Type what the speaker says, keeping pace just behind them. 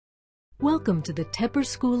Welcome to the Tepper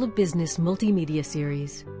School of Business Multimedia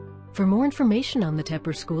Series. For more information on the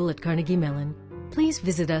Tepper School at Carnegie Mellon, please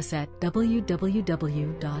visit us at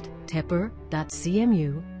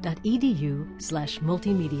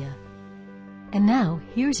www.tepper.cmu.edu/multimedia. And now,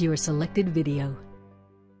 here's your selected video.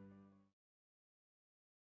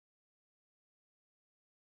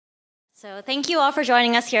 So thank you all for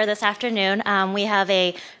joining us here this afternoon. We have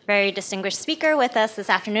a very distinguished speaker with us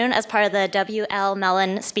this afternoon as part of the W.L.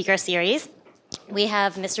 Mellon Speaker Series. We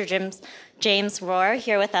have Mr. James Rohr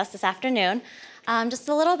here with us this afternoon. Just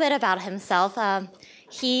a little bit about himself.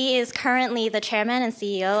 He is currently the chairman and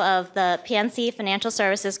CEO of the PNC Financial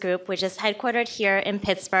Services Group, which is headquartered here in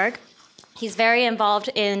Pittsburgh. He's very involved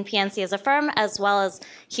in PNC as a firm, as well as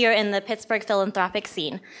here in the Pittsburgh philanthropic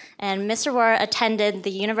scene. And Mr. Rohr attended the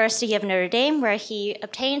University of Notre Dame, where he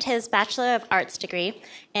obtained his Bachelor of Arts degree,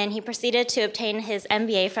 and he proceeded to obtain his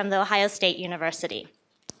MBA from the Ohio State University.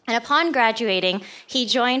 And upon graduating, he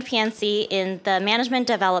joined PNC in the Management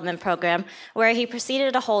Development Program, where he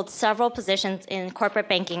proceeded to hold several positions in corporate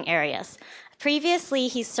banking areas. Previously,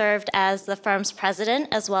 he served as the firm's president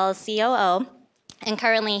as well as COO, and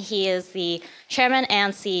currently he is the chairman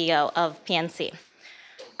and CEO of PNC.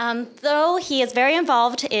 Though he is very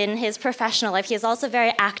involved in his professional life, he is also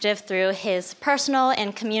very active through his personal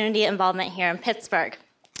and community involvement here in Pittsburgh.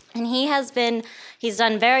 And he's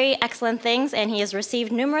done very excellent things, and he has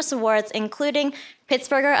received numerous awards, including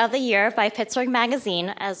Pittsburgher of the Year by Pittsburgh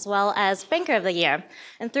Magazine, as well as Banker of the Year.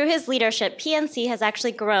 And through his leadership, PNC has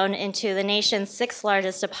actually grown into the nation's 6th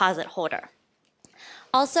largest deposit holder.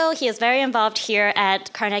 Also, he is very involved here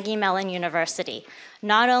at Carnegie Mellon University.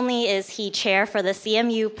 Not only is he chair for the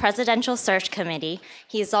CMU Presidential Search Committee,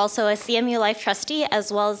 he's also a CMU Life trustee,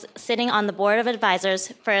 as well as sitting on the board of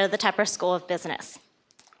advisors for the Tepper School of Business.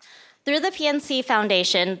 Through the PNC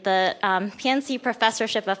Foundation, the PNC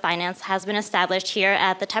Professorship of Finance has been established here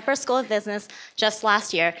at the Tepper School of Business just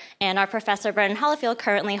last year, and our Professor Brendan Hollifield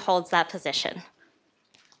currently holds that position.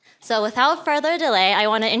 So without further delay, I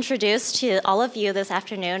want to introduce to all of you this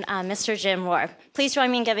afternoon Mr. Jim Rohr. Please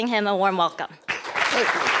join me in giving him a warm welcome. Thank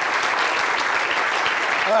you.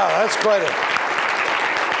 Wow, that's quite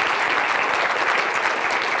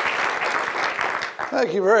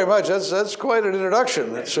Thank you very much. That's quite an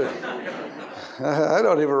introduction. I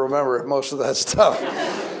don't even remember most of that stuff.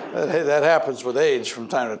 That happens with age from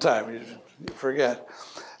time to time. You forget.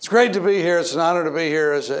 It's great to be here. It's an honor to be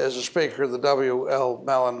here as a speaker of the W.L.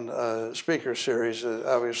 Mellon Speaker Series.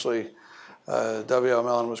 Obviously, W.L.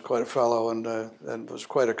 Mellon was quite a fellow and was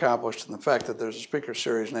quite accomplished, and the fact that there's a speaker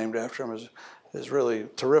series named after him is really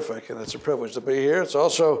terrific, and it's a privilege to be here. It's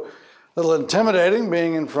also a little intimidating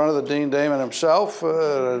being in front of the Dean Damon himself,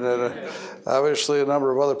 and obviously a number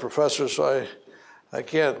of other professors, so I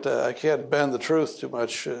can't bend the truth too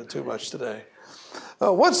much today.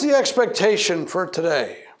 What's the expectation for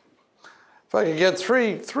today? If I could get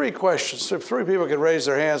three questions, if three people could raise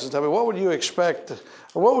their hands and tell me, what would you expect,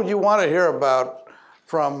 or what would you want to hear about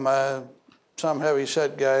from some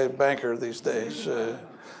heavy-set guy, banker these days?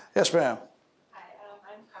 Yes, ma'am. Hi,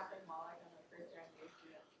 I'm Catherine Wallach. I'm a first-year MBA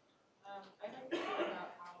student. I'd like to hear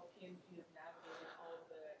about how PNC has navigated all of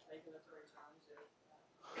the regulatory challenges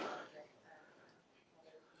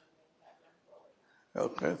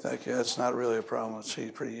Okay, thank you. That's not really a problem. It's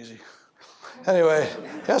pretty easy. Anyway,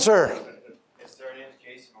 yes, sir. Yes, sir. My name is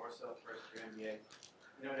Jason Orso, first-year MBA.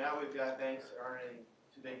 Now we've got banks that aren't any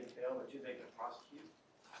too big to fail, but too big to prosecute.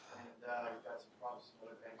 And we've got some problems with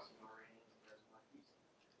other banks in our ratings and there's monkeys.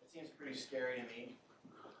 It seems pretty scary to me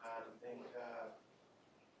to think that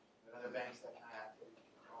other banks that kind of activity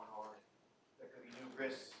going on, there could be new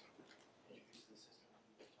risks introduced to the system that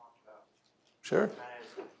we just talked about. Sure.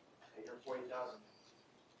 You're 40,000.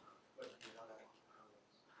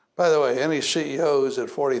 By the way, any CEO who's at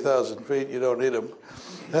 40,000 feet, you don't need them.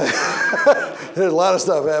 There's a lot of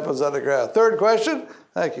stuff happens underground. Third question?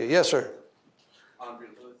 Thank you. Yes, sir. Andre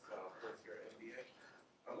Lewis, first-year MBA.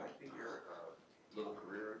 I'd like to hear little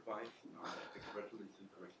career advice, especially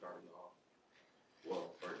since we're starting off,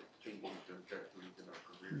 or changing trajectories in our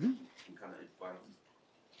career, and kind of advice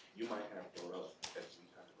you might have for us as we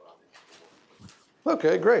kind of go out into the world.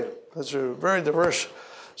 Okay, great. That's a very diverse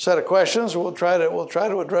set of questions. We'll try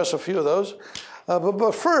to address a few of those.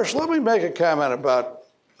 But first, let me make a comment about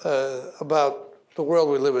the world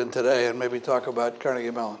we live in today, and maybe talk about Carnegie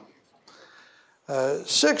Mellon.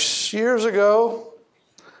 6 years ago,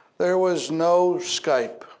 there was no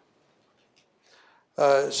Skype.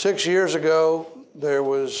 6 years ago, there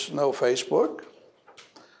was no Facebook.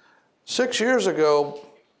 6 years ago,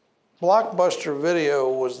 Blockbuster Video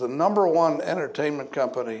was the #1 entertainment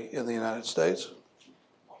company in the United States.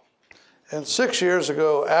 And 6 years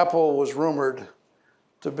ago, Apple was rumored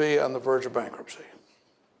to be on the verge of bankruptcy.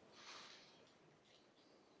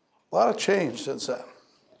 A lot of change since then.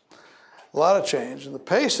 A lot of change, and the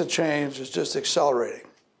pace of change is just accelerating.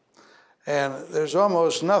 And there's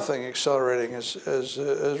almost nothing accelerating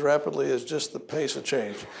as rapidly as just the pace of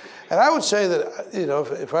change. And I would say that, you know,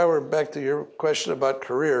 if I were back to your question about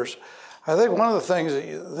careers, I think one of the things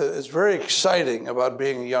that is very exciting about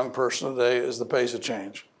being a young person today is the pace of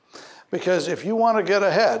change. Because if you want to get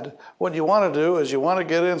ahead, what you want to do is you want to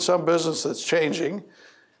get in some business that's changing.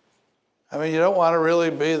 I mean, you don't want to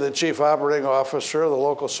really be the chief operating officer of the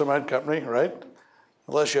local cement company, right?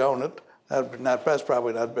 Unless you own it. That's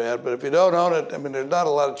probably not bad, but if you don't own it, I mean, there's not a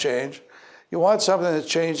lot of change. You want something that's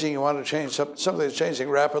changing. You want to change something that's changing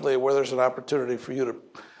rapidly, where there's an opportunity for you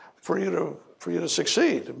to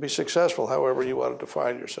succeed and be successful, however you want to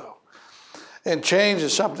define yourself. And change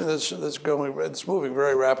is something that's moving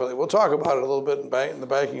very rapidly. We'll talk about it a little bit in the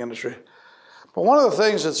banking industry. But one of the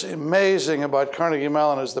things that's amazing about Carnegie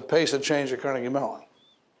Mellon is the pace of change at Carnegie Mellon.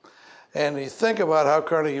 And you think about how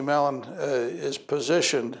Carnegie Mellon is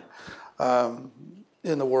positioned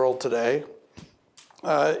in the world today.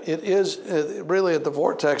 It is really at the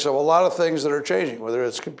vortex of a lot of things that are changing, whether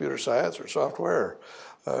it's computer science or software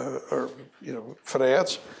or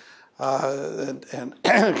finance and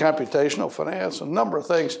computational finance, a number of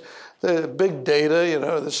things. The big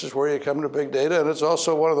data, this is where you come to big data, and it's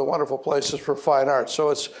also one of the wonderful places for fine arts. So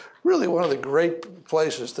it's really one of the great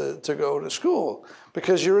places to go to school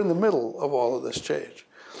because you're in the middle of all of this change.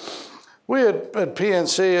 We at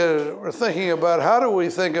PNC were thinking about how do we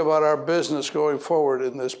think about our business going forward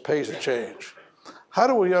in this pace of change? How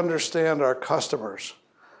do we understand our customers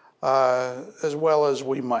as well as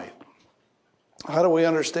we might? How do we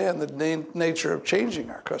understand the nature of changing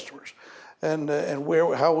our customers and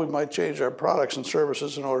how we might change our products and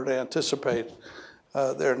services in order to anticipate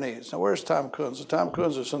their needs? Now, where's Tom Kunz? Tom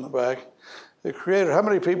Kunz is in the back. The creator, how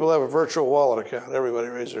many people have a virtual wallet account? Everybody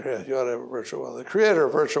raise their hand. You ought to have a virtual wallet. The creator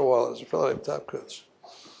of virtual wallet is a fellow named Tom Kunz.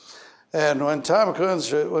 And when Tom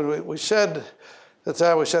Kunz, when we said at the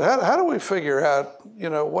time, we said, how do we figure out,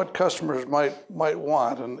 what customers might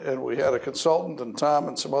want? And we had a consultant, and Tom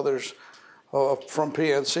and some others from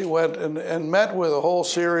PNC went and met with a whole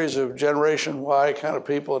series of Generation Y kind of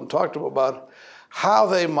people and talked to them about how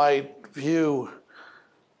they might view,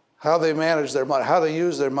 how they manage their money, how they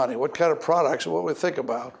use their money, what kind of products, what we think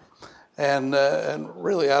about. And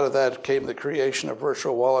really out of that came the creation of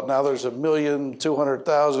Virtual Wallet. Now there's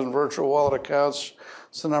 1,200,000 Virtual Wallet accounts.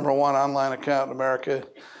 It's the #1 online account in America.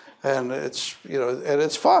 And it's, and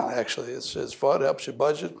it's fun, actually. It's fun, it helps you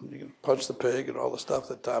budget. You can punch the pig and all the stuff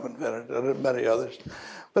that Tom invented and many others.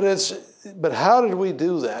 But how did we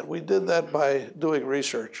do that? We did that by doing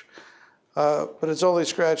research. But it's only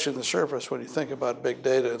scratching the surface when you think about big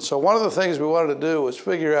data. And so one of the things we wanted to do was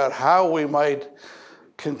figure out how we might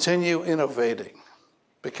continue innovating,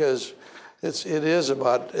 because it is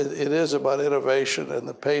about innovation and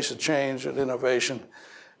the pace of change and innovation.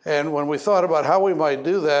 And when we thought about how we might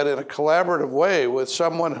do that in a collaborative way with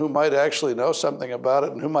someone who might actually know something about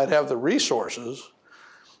it and who might have the resources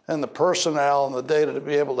and the personnel and the data to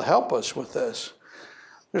be able to help us with this,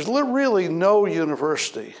 there's really no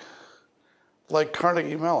university like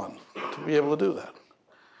Carnegie Mellon to be able to do that.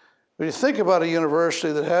 When you think about a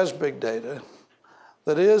university that has big data,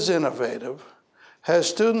 that is innovative, has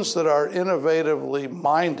students that are innovatively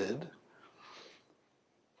minded,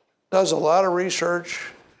 does a lot of research,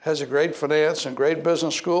 has a great finance and great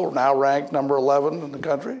business school, now ranked number 11 in the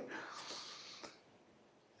country,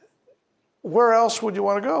 where else would you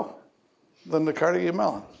want to go than to Carnegie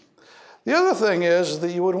Mellon? The other thing is that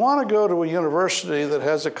you would want to go to a university that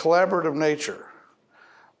has a collaborative nature,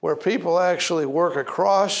 where people actually work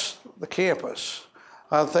across the campus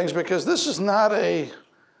on things, because this is not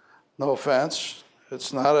no offense,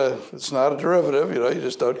 it's not a derivative, you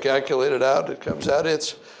just don't calculate it out, it comes out.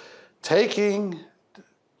 It's taking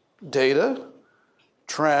data,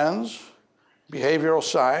 trends, behavioral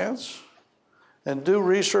science, and do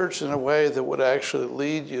research in a way that would actually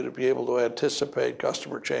lead you to be able to anticipate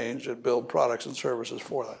customer change and build products and services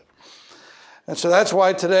for that. And so that's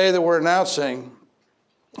why today that we're announcing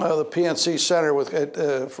the PNC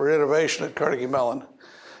Center for Innovation at Carnegie Mellon.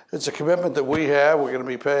 It's a commitment that we have. We're going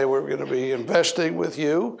to be investing with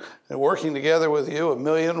you and working together with you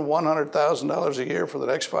 $1,100,000 a year for the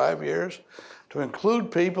next 5 years to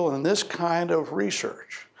include people in this kind of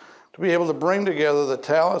research, to be able to bring together the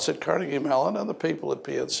talents at Carnegie Mellon and the people at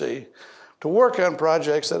PNC to work on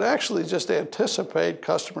projects that actually just anticipate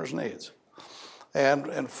customers' needs.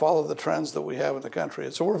 and follow the trends that we have in the country.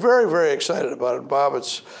 And so we're very, very excited about it. Bob,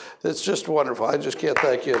 it's just wonderful. I just can't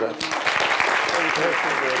thank you enough. Thank you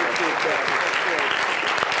very much.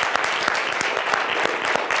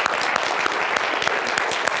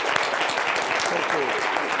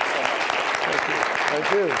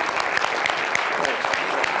 Thank you.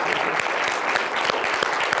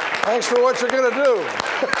 Thanks for what you're going to do.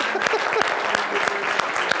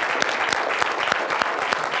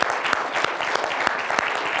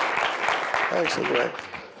 Thanks, Greg.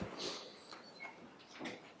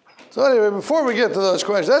 So anyway, before we get to those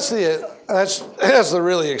questions, that's the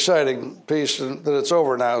really exciting piece, that it's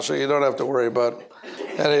over now, so you don't have to worry about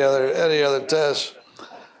any other tests.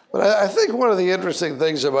 But I think one of the interesting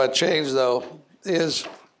things about change, though, is,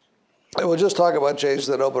 and we'll just talk about change,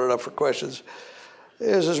 then open it up for questions,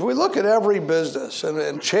 is as we look at every business,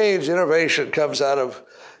 and change, innovation comes out of,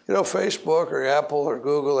 Facebook or Apple or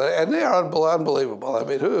Google, and they are unbelievable. I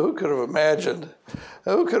mean, who could have imagined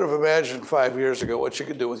 5 years ago what you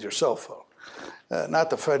could do with your cell phone?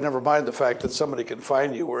 Never mind the fact that somebody can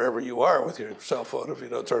find you wherever you are with your cell phone if you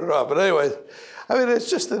don't turn it off. But anyway, I mean, it's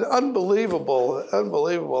just an unbelievable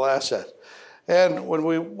asset. And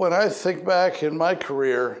when I think back in my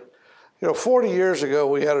career, 40 years ago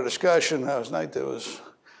we had a discussion. It was in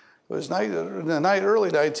the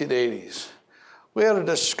early 1980s. We had a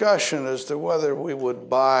discussion as to whether we would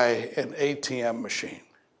buy an ATM machine.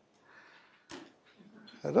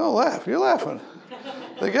 Now, don't laugh. You're laughing.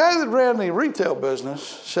 The guy that ran the retail business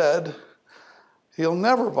said he'll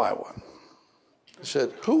never buy one. He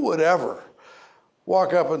said, who would ever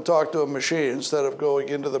walk up and talk to a machine instead of going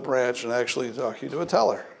into the branch and actually talking to a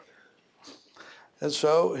teller? And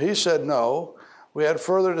so he said no. We had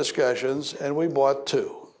further discussions, and we bought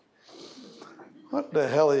two. What the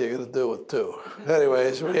hell are you going to do with two?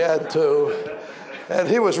 Anyways, we had two, and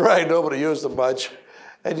he was right. Nobody used them much.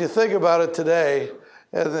 And you think about it today,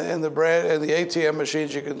 and the ATM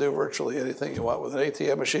machines, you can do virtually anything you want with an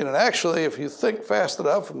ATM machine. And actually, if you think fast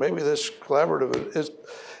enough, and maybe this collaborative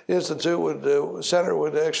center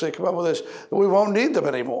would actually come up with this, we won't need them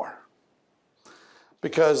anymore,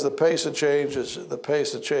 because the pace of change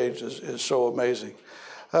is so amazing.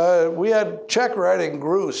 We had check writing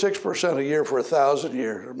grew 6% a year for 1,000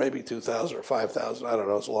 years, or maybe 2,000 or 5,000. I don't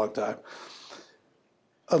know. It's a long time.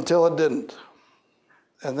 Until it didn't.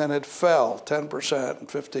 And then it fell 10% and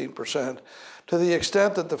 15%, to the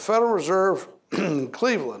extent that the Federal Reserve in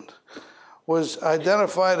Cleveland was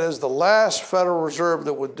identified as the last Federal Reserve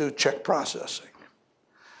that would do check processing.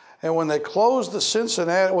 And when they closed the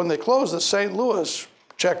St. Louis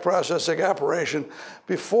check processing operation,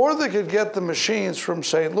 before they could get the machines from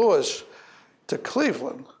St. Louis to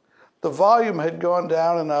Cleveland, the volume had gone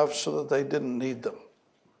down enough so that they didn't need them.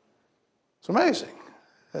 It's amazing.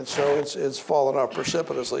 And so it's fallen off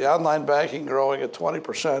precipitously. Online banking growing at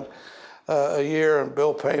 20% a year, and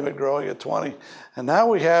bill payment growing at 20%. And now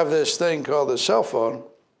we have this thing called the cell phone,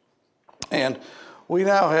 and we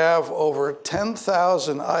now have over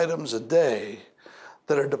 10,000 items a day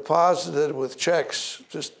that are deposited with checks,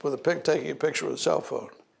 just with taking a picture with a cell phone,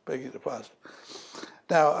 making a deposit.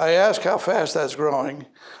 Now, I ask how fast that's growing.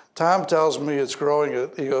 Tom tells me it's growing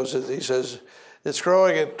he says, it's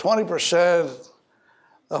growing at 20%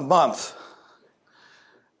 a month.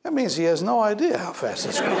 That means he has no idea how fast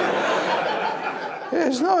it's growing. He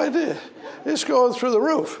has no idea. It's going through the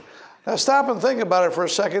roof. Now, stop and think about it for a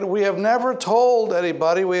second. We have never told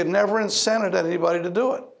anybody, we had never incented anybody to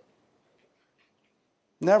do it.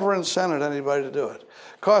 Never incented anybody to do it.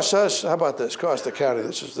 Costs us, how about this? Cost the county,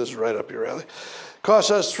 this is right up your alley.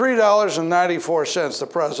 Costs us $3.94 to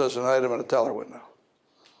process an item in a teller window.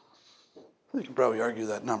 You can probably argue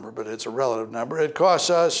that number, but it's a relative number. It costs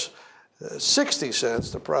us 60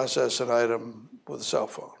 cents to process an item with a cell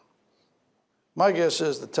phone. My guess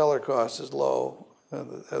is the teller cost is low and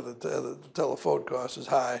the telephone cost is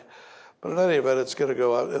high. But in any event, it's going to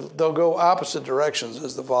go up. They'll go opposite directions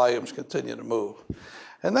as the volumes continue to move.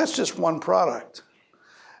 And that's just one product.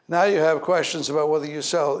 Now you have questions about whether you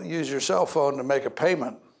use your cell phone to make a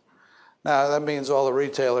payment. Now that means all the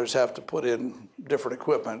retailers have to put in different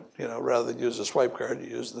equipment, rather than use a swipe card, you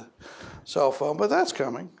use the cell phone. But that's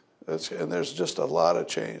coming. And there's just a lot of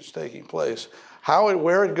change taking place.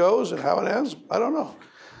 Where it goes and how it ends, I don't know.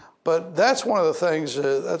 But that's one of the things.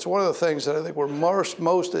 That I think we're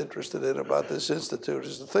most interested in about this institute,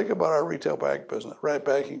 is to think about our retail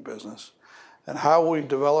banking business, and how we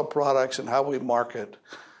develop products and how we market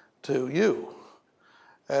to you.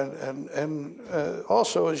 And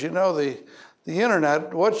also, as you know, the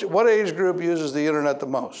internet. What age group uses the internet the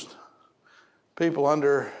most? People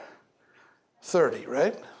under 30,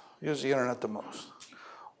 right? use the internet the most?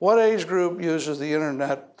 What age group uses the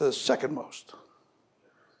internet the second most?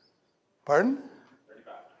 Pardon?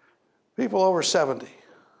 35. People over 70.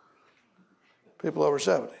 People over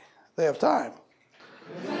 70. They have time.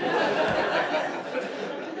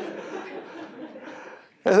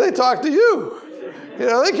 And they talk to you. You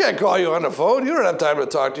know, they can't call you on the phone. You don't have time to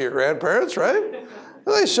talk to your grandparents, right?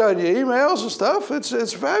 They send you emails and stuff.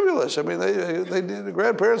 It's fabulous. I mean, the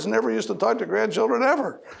grandparents never used to talk to grandchildren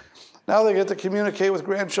ever. Now they get to communicate with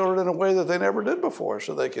grandchildren in a way that they never did before,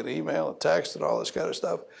 so they can email and text and all this kind of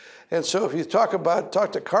stuff. And so if you talk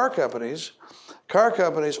to car companies,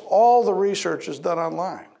 all the research is done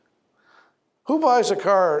online. Who buys a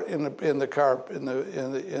car in the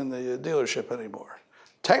dealership anymore?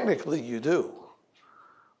 Technically, you do,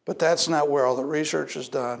 but that's not where all the research is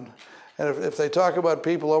done. And if they talk about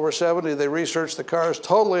people over 70, they research the cars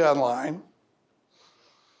totally online.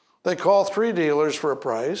 They call 3 dealers for a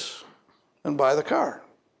price and buy the car.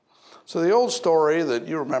 So the old story that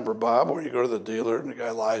you remember, Bob, where you go to the dealer and the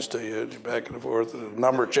guy lies to you and you're back and forth and the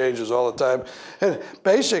number changes all the time. And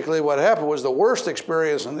basically what happened was the worst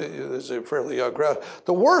experience, and this is a fairly young crowd,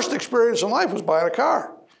 the worst experience in life was buying a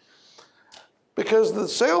car. Because the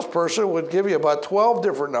salesperson would give you about 12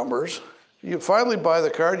 different numbers. You'd finally buy the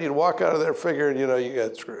car, and you'd walk out of there figuring, you know, you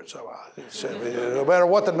got screwed somehow. No matter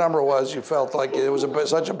what the number was, you felt like it was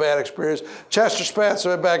such a bad experience. Chester Spatz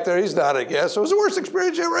back there, he's nodding yes. It was the worst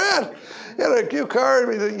experience you ever had. You had a new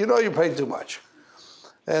car, you know you paid too much.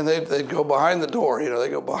 And they'd go behind the door, you know, they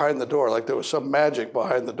go behind the door like there was some magic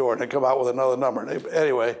behind the door, and they'd come out with another number.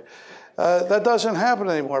 Anyway, that doesn't happen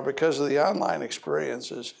anymore because of the online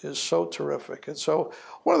experience is so terrific. And so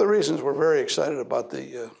one of the reasons we're very excited about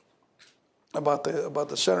the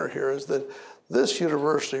center here is that this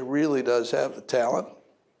university really does have the talent,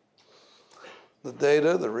 the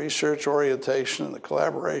data, the research orientation, and the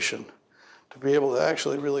collaboration to be able to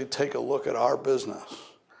actually really take a look at our business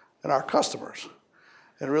and our customers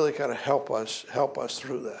and really kind of help us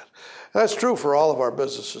through that. And that's true for all of our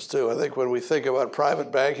businesses too. I think when we think about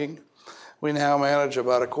private banking, we now manage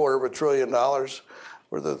about $250 billion.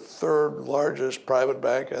 We're the 3rd largest private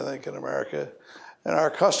bank, I think, in America. And our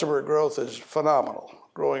customer growth is phenomenal,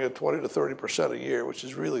 growing at 20 to 30% a year, which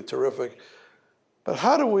is really terrific. But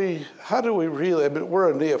how do we really, I mean,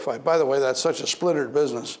 we're a neophyte. By the way, that's such a splintered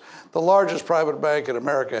business. The largest private bank in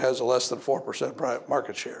America has a less than 4%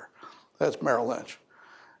 market share. That's Merrill Lynch.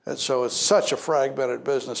 And so it's such a fragmented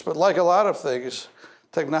business. But like a lot of things,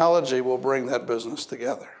 technology will bring that business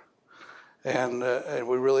together. And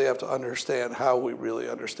we really have to understand how we really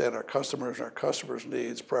understand our customers'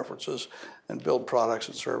 needs, preferences, and build products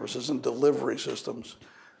and services and delivery systems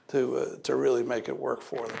to really make it work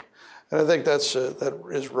for them. And I think that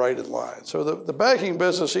is right in line. So the banking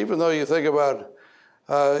business, even though you think about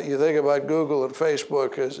Google and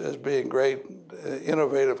Facebook as being great,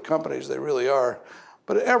 innovative companies, they really are.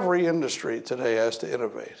 But every industry today has to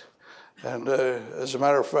innovate. And as a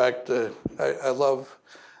matter of fact, I love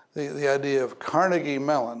the idea of Carnegie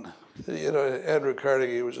Mellon. You know, Andrew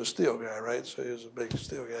Carnegie was a steel guy, right? So he was a big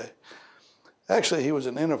steel guy. Actually, he was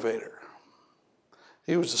an innovator.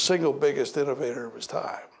 He was the single biggest innovator of his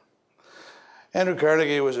time. Andrew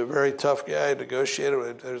Carnegie was a very tough guy,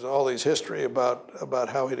 negotiated. There's all these history about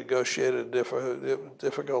how he negotiated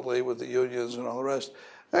difficultly with the unions and all the rest.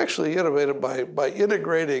 Actually, he innovated by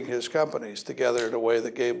integrating his companies together in a way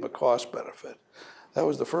that gave him a cost benefit. That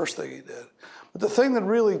was the first thing he did. But the thing that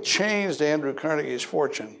really changed Andrew Carnegie's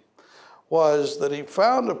fortune was that he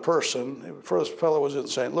found a person, the first fellow was in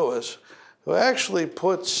St. Louis, who actually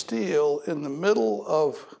put steel in the middle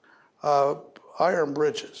of iron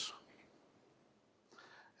bridges.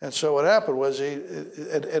 And so what happened was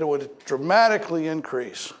it would dramatically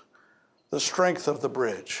increase the strength of the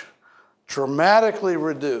bridge, dramatically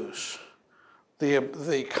reduce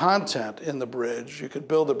the content in the bridge. You could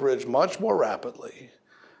build the bridge much more rapidly.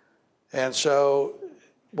 And so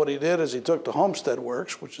what he did is he took the Homestead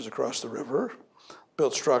Works, which is across the river,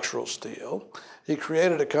 built structural steel. He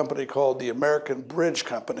created a company called the American Bridge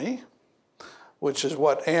Company, which is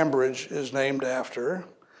what Ambridge is named after.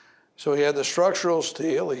 So he had the structural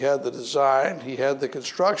steel, he had the design, he had the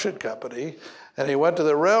construction company, and he went to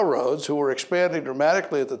the railroads, who were expanding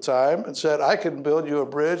dramatically at the time, and said, I can build you a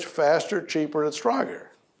bridge faster, cheaper, and stronger.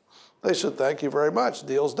 They said, thank you very much,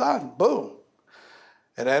 deal's done, boom.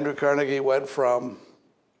 And Andrew Carnegie went from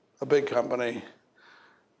a big company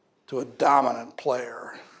to a dominant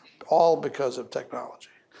player, all because of technology.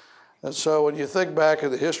 And so when you think back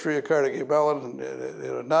in the history of Carnegie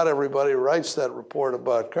Mellon, not everybody writes that report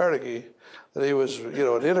about Carnegie, that he was, an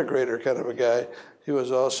integrator kind of a guy. he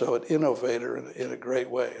was also an innovator in a great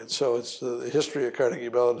way. And so it's the history of Carnegie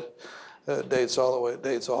Mellon dates all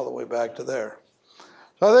the way back to there.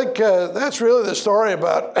 So I think that's really the story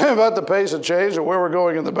about about the pace of change and where we're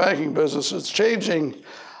going in the banking business. It's changing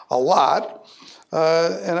a lot,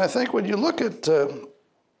 and I think when you look at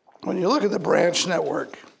the branch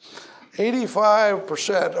network,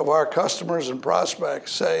 85% of our customers and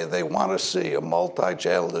prospects say they want to see a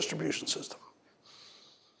multi-channel distribution system.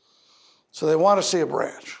 So they want to see a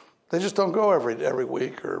branch. They just don't go every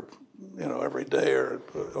week or every day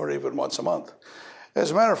or even once a month.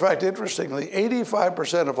 As a matter of fact, interestingly,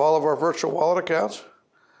 85% of all of our virtual wallet accounts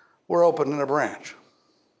were opened in a branch.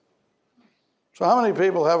 So how many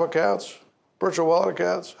people have accounts, virtual wallet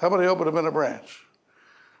accounts? How many open them in a branch?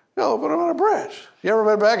 You open them in a branch. You ever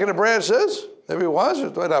been back in a branch since? Maybe once,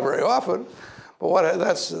 not very often. But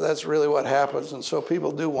that's really what happens, and so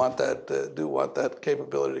people do want that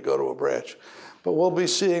capability to go to a branch. But we'll be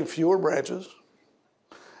seeing fewer branches,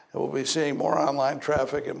 and we'll be seeing more online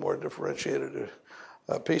traffic and more differentiated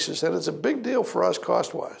pieces. And it's a big deal for us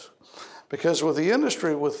cost-wise, because with the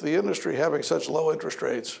industry having such low interest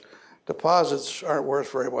rates, deposits aren't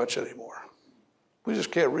worth very much anymore. We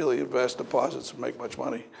just can't really invest deposits and make much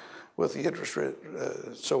money with the interest rate.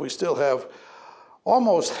 So we still have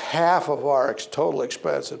almost half of our total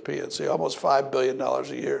expense at PNC, almost $5 billion a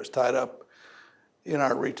year, is tied up in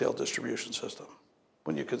our retail distribution system.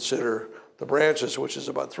 When you consider the branches, which is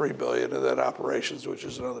about $3 billion, and then operations, which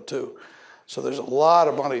is another $2 billion. So there's a lot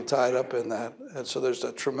of money tied up in that, and so there's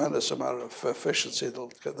a tremendous amount of efficiency that'll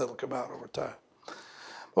come out over time.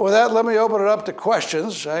 But with that, let me open it up to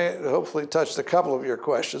questions. I hopefully touched a couple of your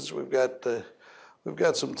questions. We've got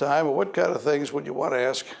some time. What kind of things would you want to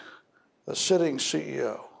ask a sitting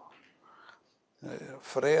CEO?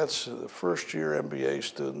 Finance, the first-year MBA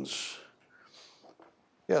students.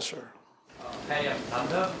 Yes, sir. Hi, I'm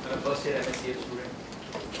Nanda. I'm a first-year MSCA student.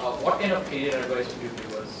 What kind of career advice would you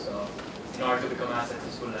give us in order to become as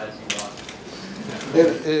successful as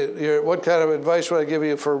you are? What kind of advice would I give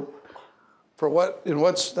you for what?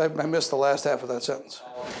 I missed the last half of that sentence.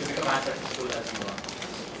 To become as successful as you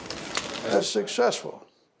are. As successful.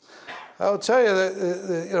 I'll tell you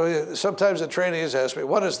that sometimes the trainees ask me,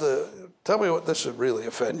 tell me what this will really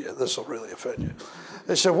offend you. This will really offend you.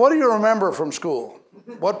 They said, what do you remember from school?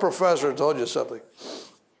 What professor told you something?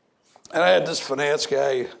 And I had this finance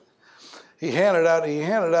guy. He handed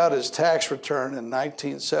out his tax return in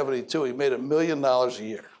 1972. He made $1 million a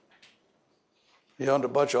year. He owned a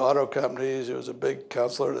bunch of auto companies. He was a big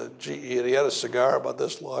counselor at GE, and he had a cigar about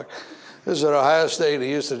this long. This is at Ohio State.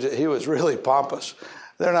 He was really pompous.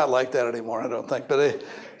 They're not like that anymore, I don't think. But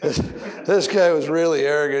this guy was really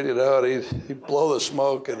arrogant, and he'd blow the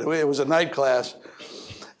smoke. And it was a night class,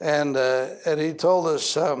 and he told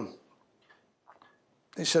us.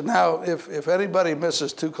 He said, "Now, if anybody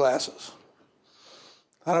misses 2 classes,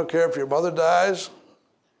 I don't care if your mother dies,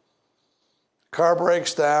 car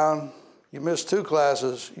breaks down, you miss 2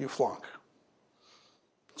 classes, you flunk.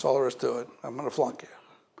 That's all there is to it. I'm going to flunk you."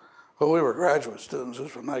 Well, we were graduate students.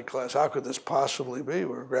 This was a night class. How could this possibly be? We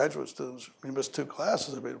were graduate students. You missed 2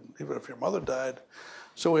 classes. I mean, even if your mother died.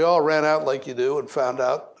 So we all ran out like you do and found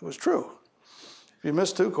out it was true. If you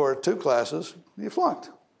missed 2 classes, you flunked.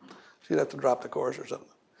 So you'd have to drop the course or something.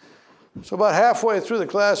 So about halfway through the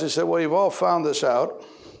class, he said, well, you've all found this out,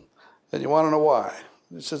 and you want to know why.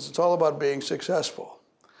 He says, it's all about being successful.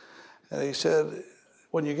 And he said,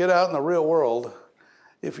 when you get out in the real world,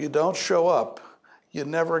 if you don't show up, you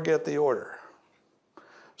never get the order.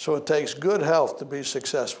 So it takes good health to be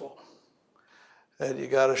successful. And you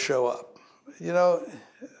got to show up.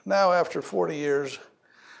 Now after 40 years,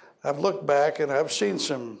 I've looked back and I've seen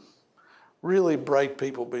some really bright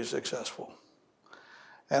people be successful.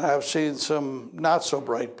 And I've seen some not so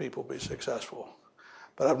bright people be successful.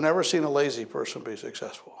 But I've never seen a lazy person be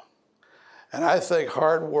successful. And I think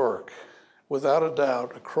hard work, without a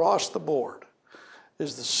doubt, across the board,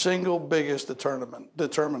 is the single biggest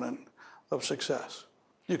determinant of success.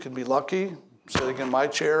 You can be lucky, sitting in my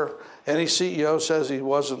chair. Any CEO says he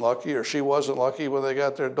wasn't lucky or she wasn't lucky when they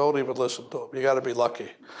got there, don't even listen to them. You got to be lucky.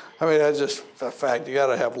 I mean, that's just a fact. You got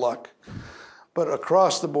to have luck. But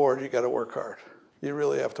across the board, you got to work hard. You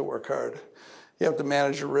really have to work hard. You have to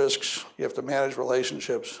manage your risks. You have to manage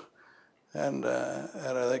relationships. And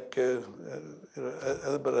I think,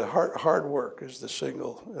 but hard work is the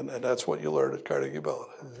single, and that's what you learn at Carnegie Mellon.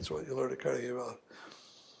 That's what you learn at Carnegie Mellon.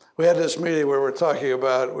 We had this meeting where we were talking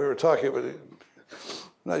about,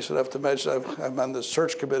 nice enough to mention, I'm on the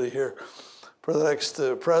search committee here for the next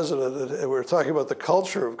president, and we were talking about the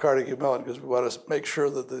culture of Carnegie Mellon, because we want to make sure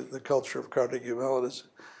that the culture of Carnegie Mellon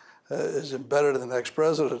is embedded in the next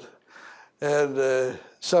president. And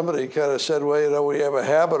somebody kind of said, well, you know, we have a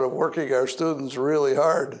habit of working our students really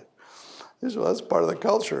hard. He said, well, that's part of the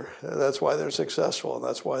culture. That's why they're successful, and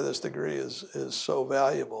that's why this degree is so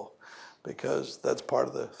valuable, because that's part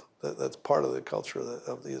of the culture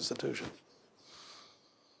of the institution.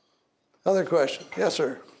 Other question? Yes,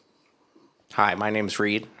 sir. Hi, my name's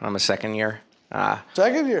Reed. I'm a second year.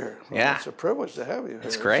 Second year? Well, Yeah. It's a privilege to have you here.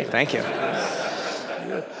 It's great. Thank you.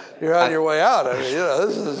 You're on your way out. I mean, you know,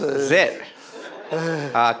 this is it.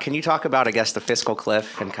 Can you talk about, I guess, the fiscal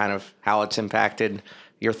cliff and kind of how it's impacted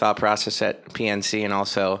your thought process at PNC, and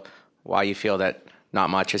also why you feel that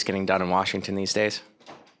not much is getting done in Washington these days?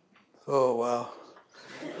 Oh, wow.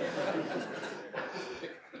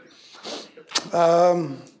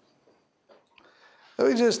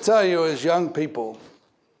 Let me just tell you, as young people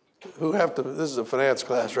who have to, this is a finance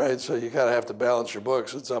class, right? So you kind of have to balance your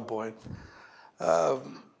books at some point.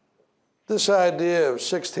 This idea of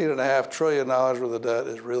 $16.5 trillion worth of debt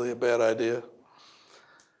is really a bad idea.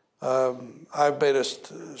 I made a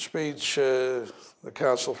speech at the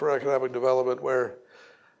Council for Economic Development where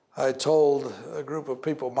I told a group of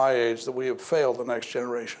people my age that we have failed the next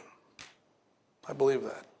generation. I believe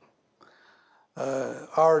that.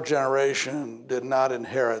 Our generation did not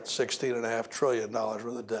inherit $16.5 trillion worth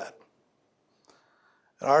of debt.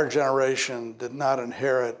 And our generation did not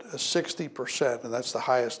inherit a 60%, and that's the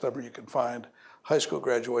highest number you can find, high school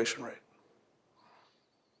graduation rate.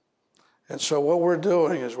 And so what we're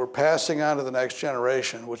doing is we're passing on to the next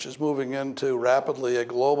generation, which is moving into rapidly a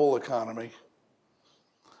global economy.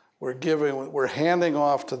 We're handing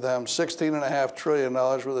off to them $16.5 trillion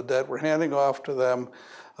worth of debt. We're handing off to them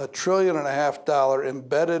 $1.5 trillion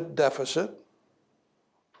embedded deficit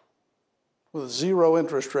with zero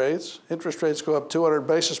interest rates. Interest rates go up 200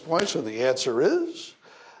 basis points, so the answer is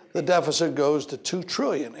the deficit goes to $2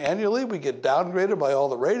 trillion. Annually, we get downgraded by all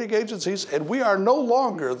the rating agencies, and we are no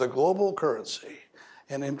longer the global currency,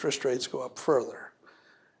 and interest rates go up further.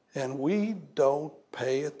 And we don't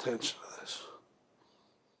pay attention to this.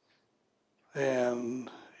 And,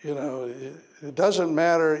 you know, it doesn't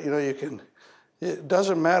matter, you know, it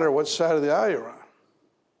doesn't matter what side of the aisle you're on.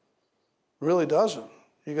 It really doesn't.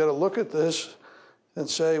 You got to look at this and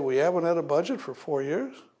say, we haven't had a budget for 4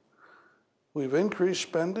 years. We've increased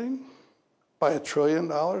spending by $1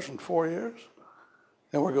 trillion in 4 years,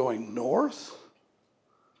 and we're going north.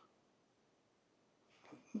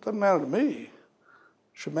 It doesn't matter to me. It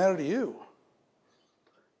should matter to you.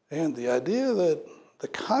 And the idea that the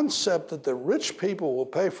concept that the rich people will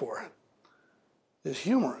pay for it is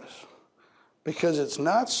humorous, because it's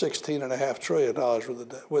not $16.5 trillion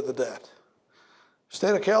worth of debt. The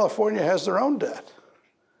state of California has their own debt.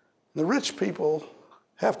 The rich people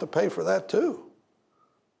have to pay for that too.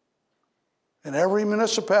 And every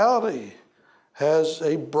municipality has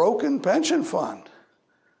a broken pension fund,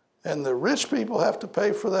 and the rich people have to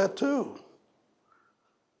pay for that too.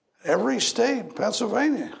 Every state,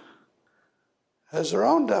 Pennsylvania, has their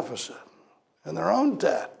own deficit and their own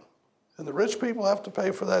debt, and the rich people have to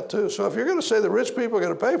pay for that too. So if you're going to say the rich people are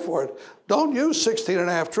going to pay for it, don't use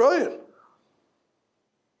 $16.5 trillion.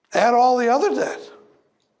 Add all the other debt.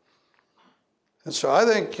 And so I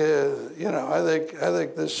think, I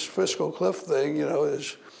think this fiscal cliff thing,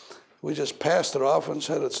 is we just passed it off and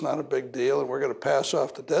said it's not a big deal, and we're going to pass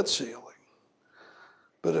off the debt ceiling.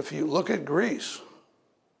 But if you look at Greece,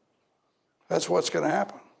 that's what's going to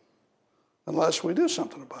happen, unless we do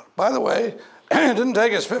something about it. By the way, it didn't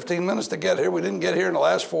take us 15 minutes to get here. We didn't get here in the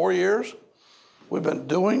last 4 years. We've been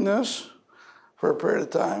doing this for a period of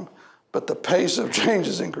time, but the pace of change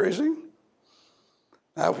is increasing.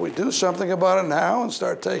 Now, if we do something about it now and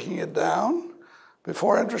start taking it down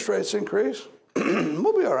before interest rates increase,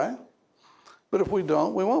 we'll be all right. But if we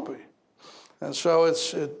don't, we won't be. And so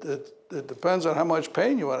it depends on how much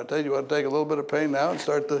pain you want to take. You want to take a little bit of pain now and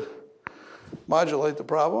start to modulate the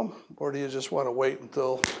problem, or do you just want to wait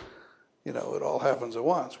until, it all happens at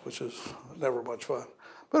once, which is never much fun.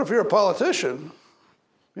 But if you're a politician,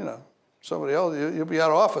 somebody else, you'll be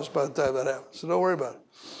out of office by the time that happens. So don't worry about it.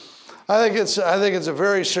 I think it's a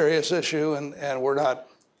very serious issue, and we're not.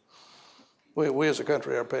 We as a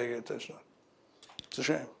country aren't paying attention. It's a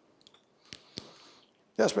shame.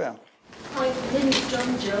 Yes, ma'am. Hi, my name is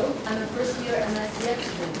John Joe. I'm a first-year MSc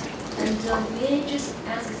student. And may I just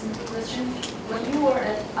ask a simple question? When you were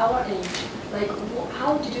at our age,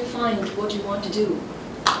 how did you find what you want to do?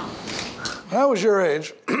 When I was your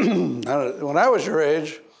age,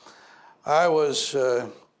 I was,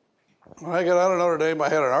 when I got out of Notre Dame, I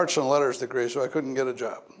had an arts and letters degree, so I couldn't get a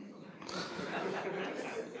job.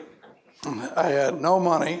 I had no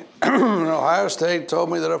money. Ohio State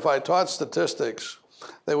told me that if I taught statistics,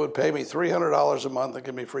 they would pay me $300 a month and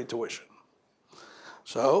give me free tuition.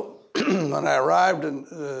 So when I arrived in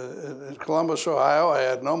Columbus, Ohio, I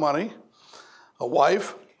had no money, a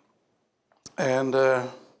wife, and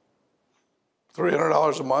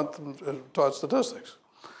 $300 a month and taught statistics.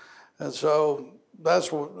 And so that's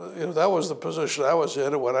that was the position I was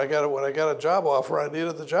in. And when I got a job offer, I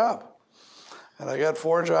needed the job. And I got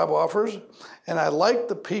 4 job offers, and I liked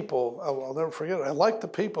the people. I'll never forget it. I liked the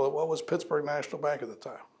people at what was Pittsburgh National Bank at the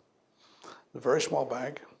time. A very small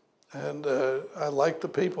bank. And I liked the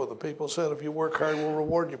people. The people said, if you work hard, we'll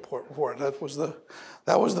reward you for it. That was the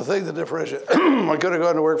thing that differentiated. I could have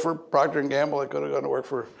gone to work for Procter & Gamble. I could have gone to work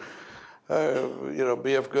for,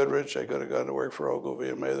 B.F. Goodrich. I could have gone to work for Ogilvy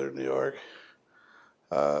and Mather in New York.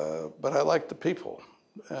 But I liked the people,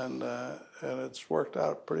 and it's worked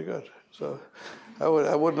out pretty good. So I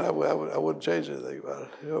wouldn't change anything about it.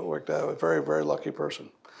 It worked out. I'm a very, very lucky person.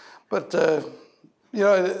 But I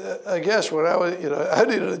guess when I was, I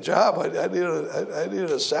needed a job. I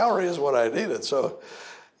needed a salary is what I needed. So,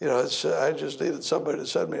 I just needed somebody to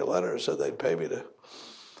send me a letter and said they'd pay me to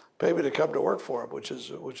come to work for them, which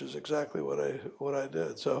is exactly what I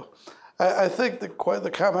did. So, I think the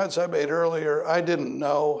comments I made earlier, I didn't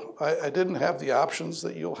know. I didn't have the options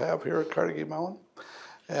that you'll have here at Carnegie Mellon.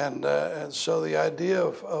 And so the idea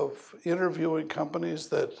of interviewing companies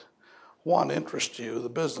that, one, interest you, the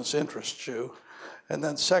business interests you, and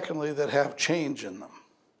then secondly, that have change in them.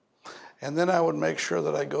 And then I would make sure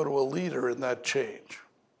that I go to a leader in that change.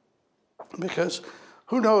 Because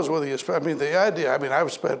who knows whether you spend,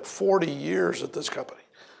 I've spent 40 years at this company.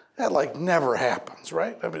 That never happens,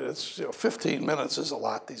 right? It's 15 minutes is a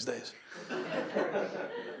lot these days.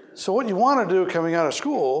 So what you want to do coming out of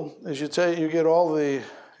school is you get all the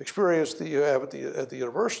experience that you have at the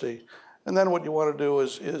university, and then what you want to do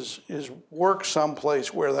is work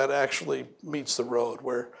someplace where that actually meets the road,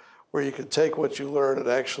 where you can take what you learn and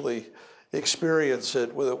actually experience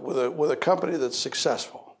it with a company that's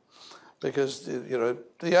successful. Because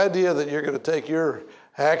the idea that you're going to take your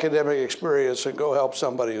academic experience and go help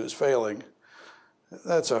somebody who's failing,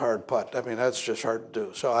 that's a hard putt. That's just hard to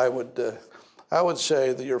do. So I would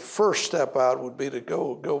say that your first step out would be to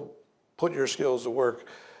go put your skills to work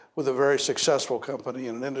with a very successful company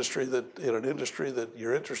in an industry that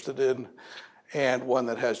you're interested in, and one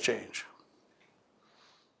that has change.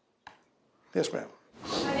 Yes, ma'am.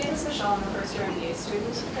 My name is Michelle. I'm a first-year MBA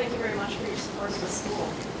student. Thank you very much for your support of the school.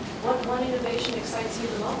 What one innovation excites you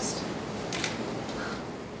the most?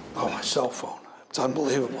 Oh, my cell phone. It's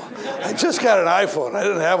unbelievable. I just got an iPhone. I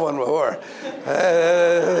didn't have one before.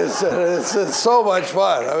 It's so much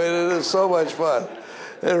fun. It is so much fun.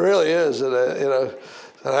 It really is. And,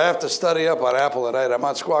 I have to study up on Apple tonight. I'm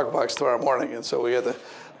on Squawk Box tomorrow morning, and so we have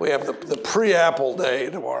the pre-Apple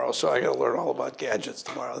day tomorrow. So I got to learn all about gadgets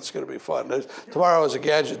tomorrow. It's going to be fun. Tomorrow is a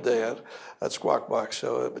gadget day at Squawk Box.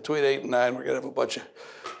 So between 8 and 9, we're going to have a bunch of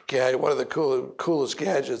one of the coolest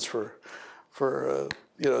gadgets for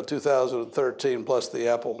 2013 plus the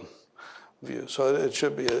Apple view. So it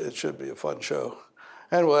should be a fun show,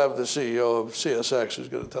 and we'll have the CEO of CSX who's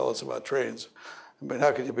going to tell us about trains.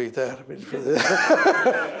 How can you beat that?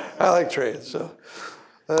 I like trains. So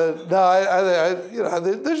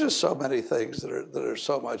there's just so many things that are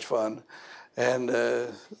so much fun, and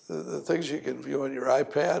the things you can view on your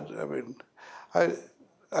iPad. I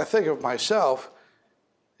think of myself.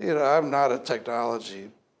 I'm not a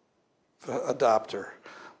technology adopter.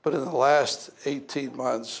 But in the last 18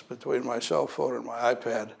 months, between my cell phone and my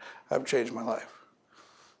iPad, I've changed my life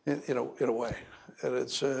in a way, and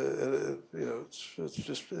it's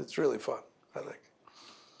really fun, I think.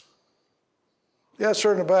 Yes,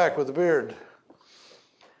 sir, in the back with the beard.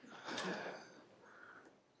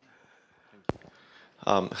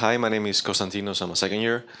 Hi, my name is Konstantinos. I'm a second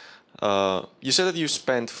year. You said that you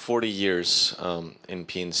spent 40 years in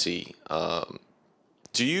PNC.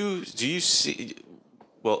 Do you see?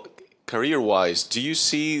 Well, career-wise, do you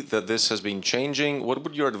see that this has been changing? What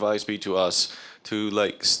would your advice be to us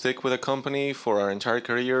to stick with a company for our entire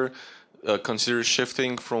career, consider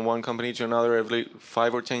shifting from one company to another every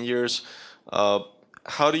 5 or 10 years?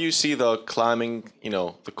 How do you see the climbing,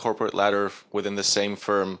 the corporate ladder within the same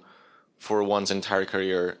firm for one's entire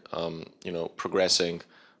career, progressing,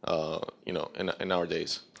 in our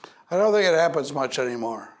days? I don't think it happens much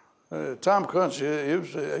anymore. Tom Kuntz,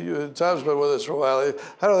 Tom's been with us for a while.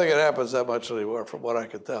 I don't think it happens that much anymore, from what I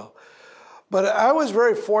could tell. But I was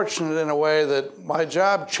very fortunate in a way that my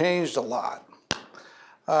job changed a lot.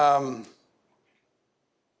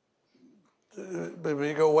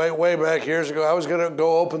 we go way back years ago. I was going to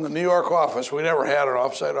go open the New York office. We never had an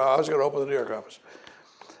offsite. I was going to open the New York office,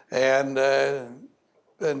 and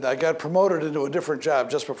I got promoted into a different job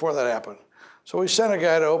just before that happened. So we sent a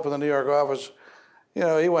guy to open the New York office. You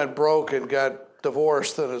know, he went broke and got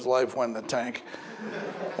divorced, and his life went in the tank.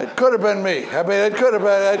 It could have been me. I mean, it could have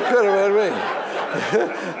been me.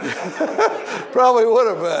 Probably would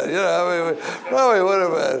have been. You know, I mean, probably would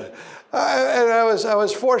have been. I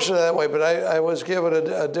was fortunate that way, but I was given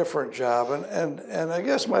a different job, and I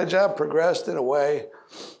guess my job progressed in a way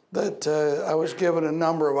that I was given a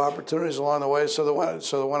number of opportunities along the way. So that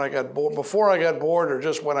when I got bored, before I got bored, or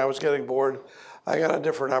just when I was getting bored, I got a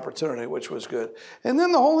different opportunity, which was good. And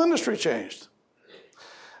then the whole industry changed.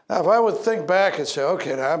 Now, if I would think back and say,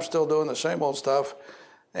 okay, now I'm still doing the same old stuff,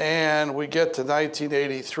 and we get to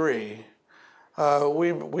 1983.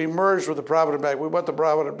 We merged with the Provident Bank. We bought the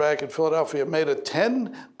Provident Bank in Philadelphia, made a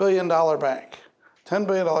 $10 billion bank, $10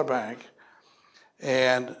 billion bank.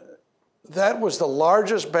 And that was the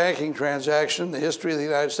largest banking transaction in the history of the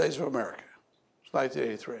United States of America. It's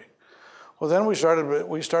 1983. Well, then we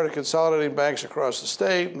started consolidating banks across the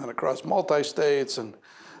state and then across multi-states, and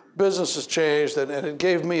businesses changed, and it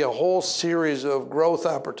gave me a whole series of growth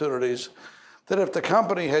opportunities that if the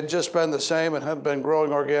company had just been the same and had been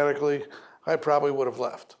growing organically, I probably would have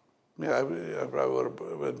left. Yeah, I probably would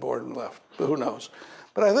have been bored and left. But who knows?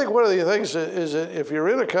 But I think one of the things is that if you're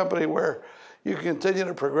in a company where you continue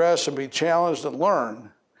to progress and be challenged and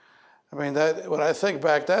learn, I mean, when I think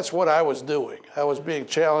back, that's what I was doing. I was being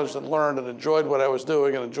challenged and learned and enjoyed what I was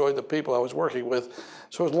doing and enjoyed the people I was working with.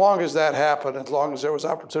 So as long as that happened, as long as there was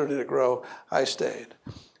opportunity to grow, I stayed.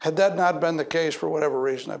 Had that not been the case for whatever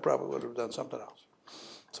reason, I probably would have done something else.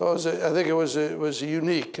 So I think it was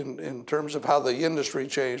unique in terms of how the industry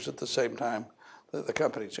changed at the same time that the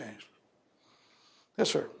company changed. Yes,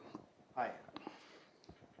 sir. Hi.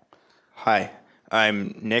 Hi,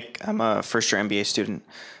 I'm Nick. I'm a first-year MBA student.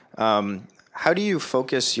 How do you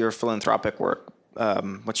focus your philanthropic work?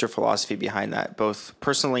 What's your philosophy behind that, both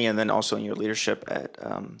personally and then also in your leadership at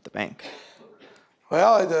the bank?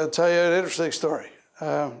 Well, I'll tell you an interesting story.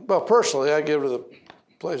 Well, personally, I give to the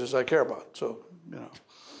places I care about. So, you know,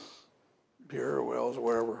 here or Wells or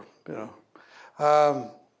wherever, you know.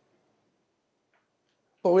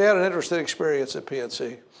 Well, we had an interesting experience at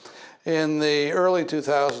PNC. In the early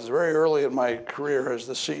 2000s, very early in my career as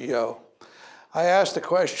the CEO, I asked the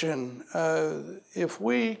question, and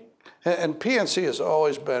PNC has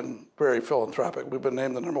always been very philanthropic. We've been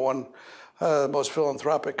named the #1 most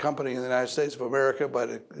philanthropic company in the United States of America by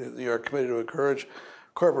the New York Committee to Encourage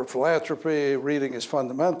Corporate Philanthropy. Reading is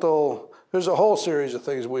fundamental. There's a whole series of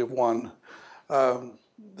things we've won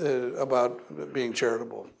about being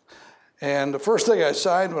charitable. And the first thing I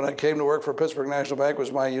signed when I came to work for Pittsburgh National Bank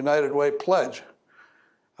was my United Way pledge.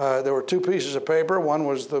 There were 2 pieces of paper. One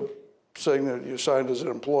was the saying that you signed as an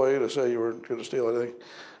employee to say you weren't going to steal anything.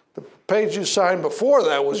 The page you signed before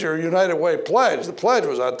that was your United Way pledge. The pledge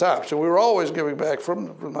was on top. So we were always giving back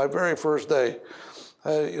from my very first day.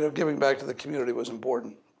 Giving back to the community was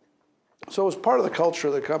important. So it was part of the culture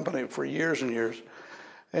of the company for years and years.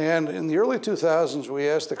 And in the early 2000s, we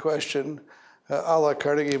asked the question, a la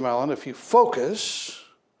Carnegie Mellon, if you focus,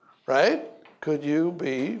 right, could you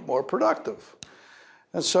be more productive?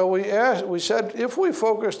 And so we said, if we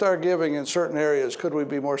focused our giving in certain areas, could we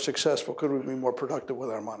be more successful? Could we be more productive with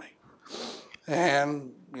our money?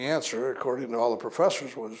 And the answer, according to all the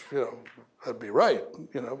professors, was, that'd be right,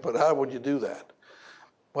 but how would you do that?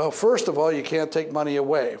 Well, first of all, you can't take money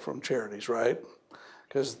away from charities, right?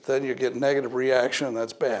 Because then you get negative reaction, and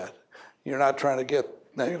that's bad. You're not trying to get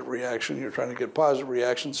negative reaction, you're trying to get positive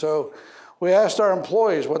reaction. So we asked our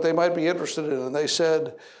employees what they might be interested in, and they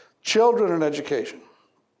said, children and education.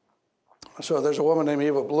 So there's a woman named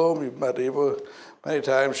Eva Bloom. You've met Eva many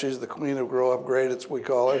times. She's the queen of Grow Up Great, as we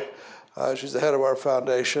call her. She's the head of our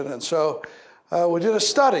foundation. And so we did a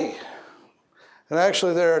study. And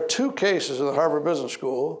actually, there are 2 cases in the Harvard Business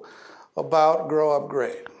School about Grow Up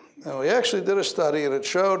Great. And we actually did a study, and it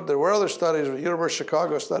showed there were other studies, a University of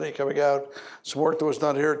Chicago study coming out, some work that was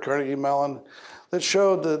done here at Carnegie Mellon, that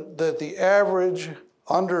showed that the average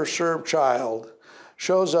underserved child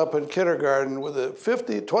shows up in kindergarten with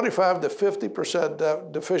a 25 to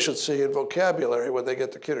 50% deficiency in vocabulary when they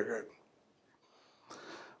get to kindergarten.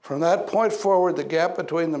 From that point forward, the gap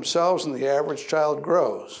between themselves and the average child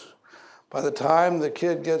grows. By the time the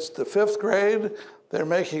kid gets to 5th grade, they're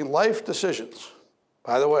making life decisions.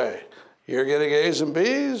 By the way, you're getting A's and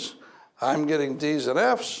B's, I'm getting D's and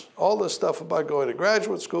F's, all this stuff about going to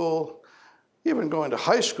graduate school. Even going to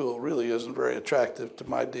high school really isn't very attractive to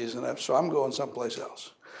my D's and F's, so I'm going someplace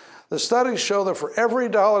else. The studies show that for every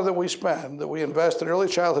dollar that we spend, that we invest in early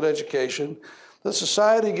childhood education, the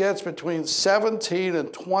society gets between $17 and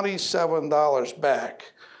 $27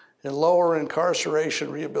 back in lower incarceration,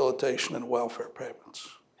 rehabilitation, and welfare payments.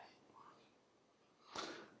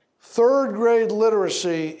 Third grade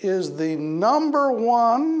literacy is the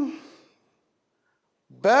 #1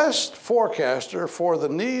 best forecaster for the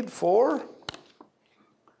need for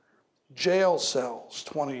jail cells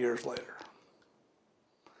 20 years later.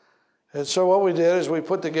 And so what we did is we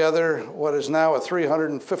put together what is now a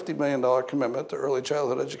 $350 million commitment to early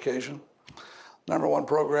childhood education, #1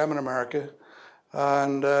 program in America.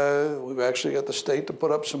 And we've actually got the state to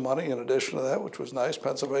put up some money in addition to that, which was nice.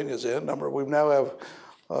 Pennsylvania's in. We now have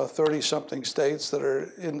 30-something states that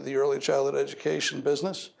are in the early childhood education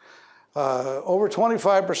business. Over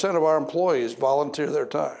 25% of our employees volunteer their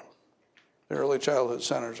time in early childhood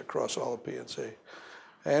centers across all of PNC.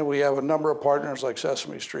 And we have a number of partners like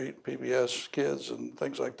Sesame Street, PBS Kids, and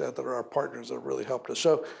things like that that are our partners that have really helped us.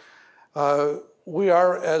 So we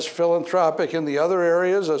are as philanthropic in the other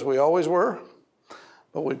areas as we always were,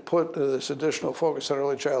 but we put this additional focus on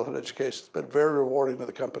early childhood education. It's been very rewarding to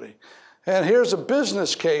the company. And here's a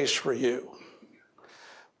business case for you.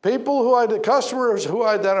 Customers who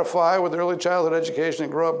identify with early childhood education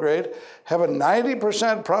and Grow Upgrade have a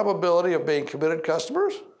 90% probability of being committed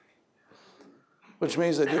customers, which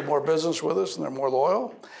means they do more business with us and they're more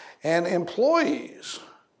loyal. And employees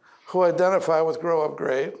who identify with Grow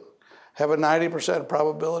Upgrade have a 90%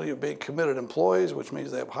 probability of being committed employees, which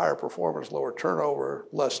means they have higher performance, lower turnover,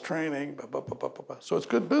 less training, So it's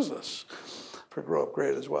good business for Grow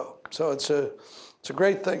Upgrade as well. So it's a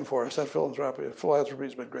great thing for us. That philanthropy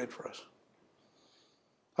has been great for us.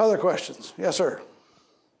 Other questions? Yes, sir.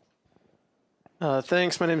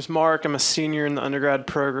 Thanks. My name's Mark. I'm a senior in the undergrad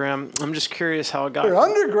program. I'm just curious how it got. You're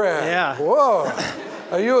undergrad? Yeah. Whoa.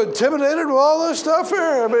 Are you intimidated with all this stuff here?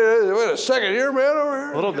 I mean, wait, a second-year man over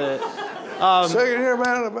here? A little bit. Second-year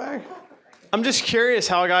man in the back? I'm just curious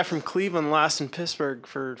how a guy from Cleveland lasts in Pittsburgh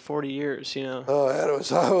for 40 years, you know. Oh, that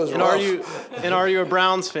was and rough. Are you a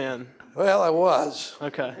Browns fan? Well, I was.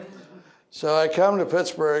 Okay. So I come to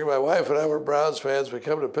Pittsburgh. My wife and I were Browns fans. We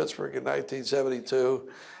come to Pittsburgh in 1972.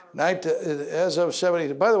 As of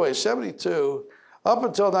 72, by the way, 72, up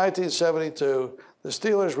until 1972, the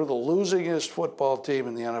Steelers were the losingest football team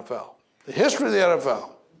in the NFL, the history of the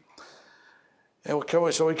NFL. And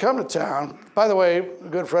we come to town. By the way, a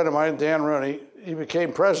good friend of mine, Dan Rooney, he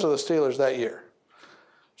became president of the Steelers that year.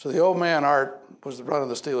 So the old man, Art, was running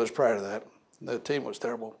the Steelers prior to that. The team was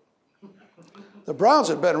terrible. The Browns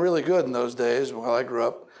had been really good in those days while I grew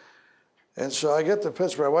up. And so I get to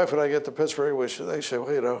Pittsburgh, my wife and I get to Pittsburgh, which they say,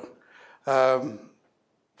 well, you know,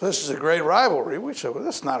 this is a great rivalry. We said, well,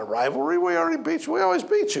 this is not a rivalry. We already beat you. We always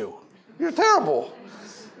beat you. You're terrible.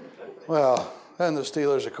 Well, then the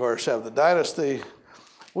Steelers, of course, have the dynasty.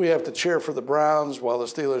 We have to cheer for the Browns while the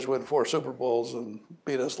Steelers win 4 Super Bowls and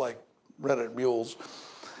beat us like rented mules.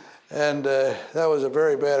 And that was a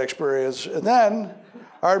very bad experience. And then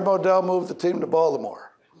Art Modell moved the team to Baltimore.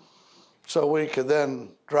 So we could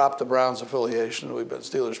then drop the Browns affiliation. We've been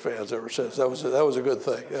Steelers fans ever since. That was a good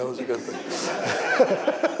thing. That was a good thing.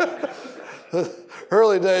 The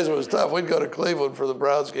early days was tough. We'd go to Cleveland for the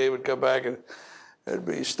Browns game and come back, and there'd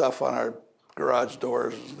be stuff on our garage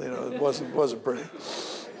doors. You know, it wasn't pretty.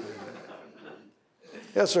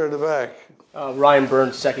 Yes, sir, in the back. Ryan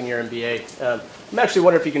Burns, second-year MBA. I'm actually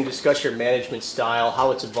wondering if you can discuss your management style,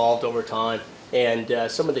 how it's evolved over time, and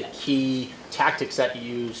some of the key tactics that you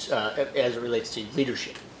use as it relates to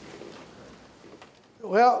leadership.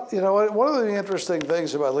 Well, you know, one of the interesting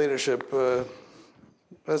things about leadership,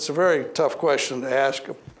 that's a very tough question to ask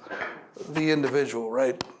the individual,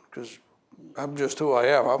 right? Because I'm just who I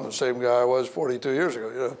am. I'm the same guy I was 42 years ago,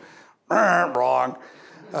 you know. Wrong.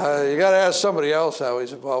 You got to ask somebody else how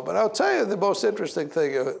he's involved. But I'll tell you the most interesting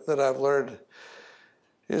thing that I've learned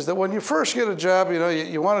is that when you first get a job, you know,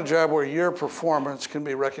 you want a job where your performance can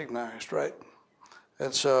be recognized, right?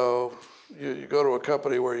 And so you go to a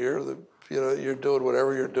company where you're doing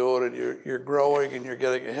whatever you're doing, and you're growing, and you're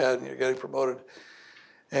getting ahead, and you're getting promoted,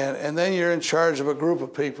 and then you're in charge of a group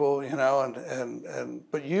of people, you know,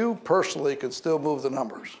 but you personally can still move the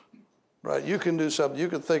numbers, right? You can do something. You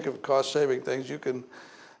can think of cost-saving things. You can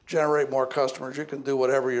generate more customers. You can do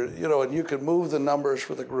whatever and you can move the numbers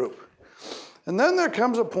for the group. And then there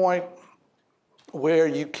comes a point where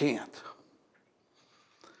you can't.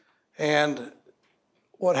 And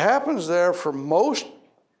what happens there for most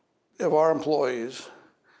of our employees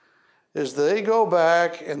is they go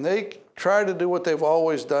back and they try to do what they've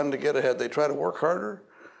always done to get ahead. They try to work harder.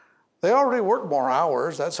 They already work more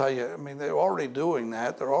hours. That's how you, I mean, they're already doing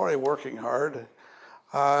that. They're already working hard.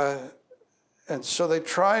 And so they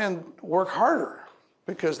try and work harder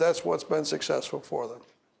because that's what's been successful for them.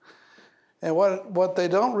 And what they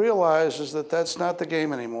don't realize is that that's not the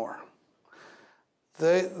game anymore.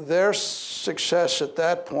 Their success at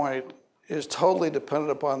that point is totally dependent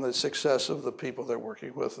upon the success of the people they're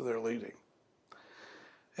working with and they're leading.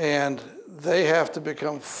 And they have to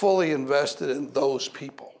become fully invested in those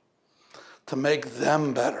people to make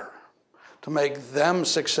them better, to make them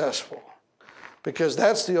successful. Because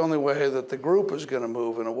that's the only way that the group is going to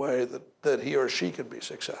move in a way that he or she can be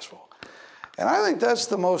successful. And I think that's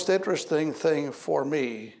the most interesting thing for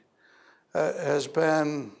me has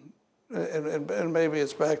been, and maybe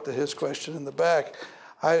it's back to his question in the back.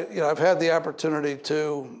 I've had the opportunity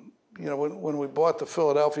to, when we bought the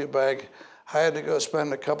Philadelphia bank, I had to go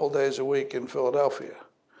spend a couple days a week in Philadelphia,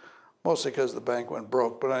 mostly because the bank went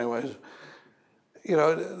broke. But anyways,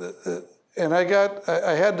 and I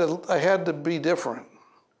had to be different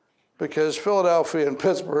because Philadelphia and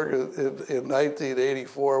Pittsburgh in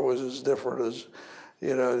 1984 was as different as,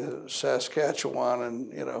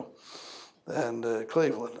 Saskatchewan and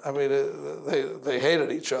Cleveland. I mean, they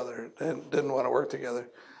hated each other and didn't want to work together.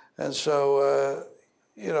 And so,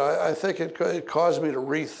 I think it caused me to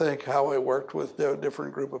rethink how I worked with a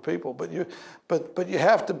different group of people. But you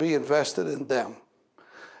have to be invested in them.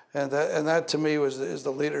 And that to me is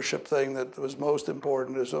the leadership thing that was most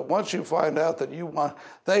important. Is that once you find out that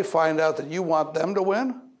they find out that you want them to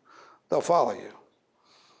win, they'll follow you.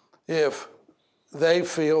 If they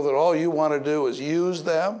feel that all you want to do is use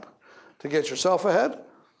them to get yourself ahead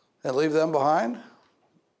and leave them behind,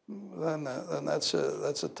 then that's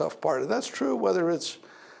a tough part. And that's true whether it's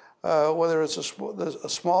a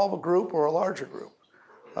small group or a larger group.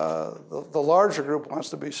 The larger group wants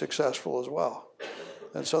to be successful as well.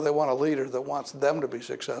 And so they want a leader that wants them to be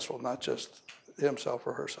successful, not just himself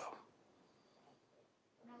or herself.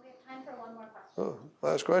 Now we have time for one more question. Oh,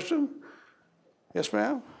 last question? Yes,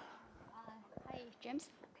 ma'am? Hi, James.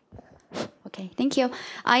 Okay, thank you.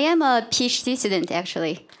 I am a PhD student,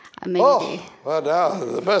 actually. Oh, well, now,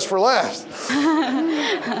 the best for last.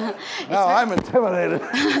 Now I'm intimidated.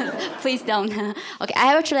 Please don't. Okay,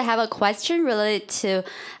 I actually have a question related to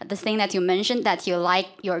the thing that you mentioned, that you like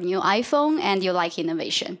your new iPhone and you like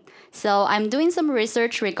innovation. So I'm doing some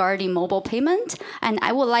research regarding mobile payment, and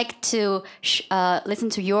I would like to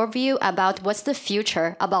listen to your view about what's the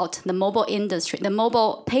future about the mobile industry, the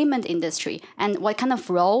mobile payment industry, and what kind of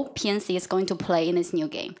role PNC is going to play in this new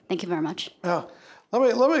game. Thank you very much. Yeah.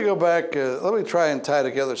 Let me go back. Let me try and tie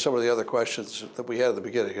together some of the other questions that we had at the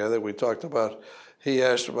beginning. I think we talked about, he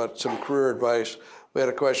asked about some career advice. We had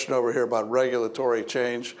a question over here about regulatory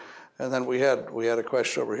change. And then we had a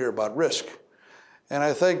question over here about risk. And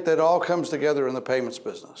I think that all comes together in the payments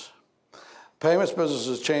business. Payments business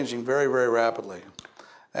is changing very, very rapidly.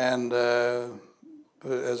 And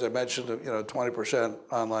as I mentioned, 20%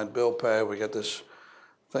 online bill pay. We got this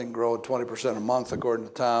thing growing 20% a month, according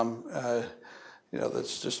to Tom.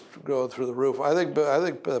 That's just going through the roof. I think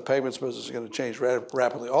the payments business is going to change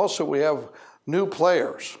rapidly. Also, we have new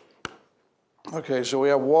players. Okay, so we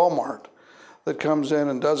have Walmart that comes in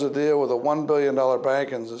and does a deal with a $1 billion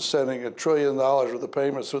bank and is sending $1 trillion worth of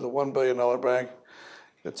payments through the $1 billion bank.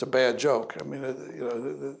 It's a bad joke. I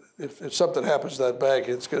mean, if something happens to that bank,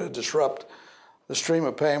 it's going to disrupt the stream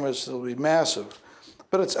of payments. It'll be massive.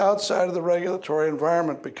 But it's outside of the regulatory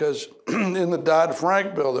environment because in the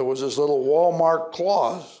Dodd-Frank bill, there was this little Walmart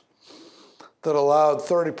clause that allowed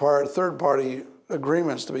third-party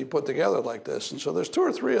agreements to be put together like this. And so there's 2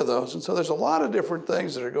 or 3 of those. And so there's a lot of different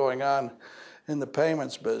things that are going on in the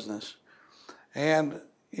payments business. And,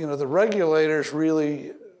 the regulators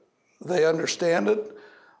really, they understand it,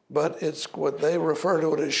 but it's what they refer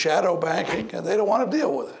to it as shadow banking, and they don't want to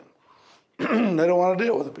deal with it. They don't want to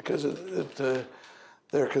deal with it because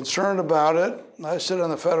they're concerned about it. I sit on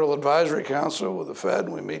the Federal Advisory Council with the Fed,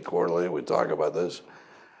 and we meet quarterly, we talk about this,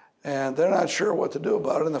 and they're not sure what to do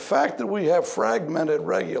about it. And the fact that we have fragmented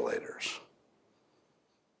regulators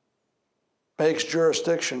makes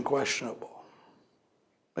jurisdiction questionable.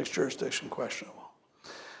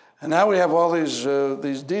 And now we have all these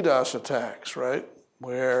DDoS attacks, right,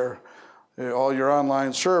 where all your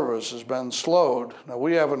online service has been slowed. Now,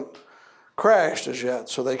 we haven't crashed as yet,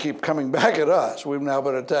 so they keep coming back at us. We've now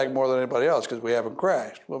been attacked more than anybody else because we haven't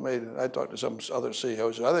crashed. Well, maybe I talked to some other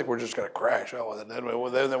CEOs. I think we're just going to crash. Oh, then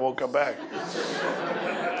they won't come back.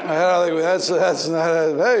 I don't think that's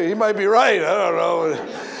not. Hey, he might be right. I don't know.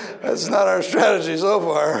 That's not our strategy so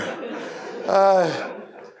far.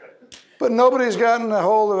 But nobody's gotten a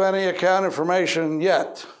hold of any account information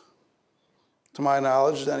yet. to my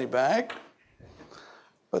knowledge, than any bank.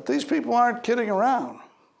 But these people aren't kidding around.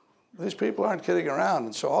 These people aren't kidding around.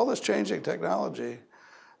 And so all this changing technology,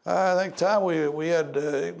 I think, Tom, we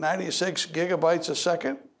had 96 gigabytes a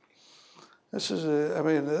second. This is,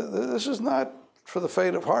 this is not for the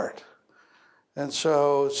faint of heart. And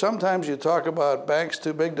so sometimes you talk about banks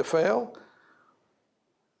too big to fail.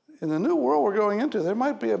 In the new world we're going into, there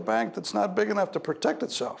might be a bank that's not big enough to protect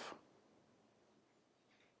itself.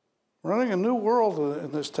 We're running a new world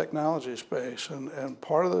in this technology space, and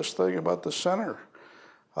part of this thing about the center,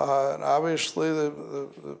 and obviously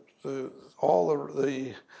all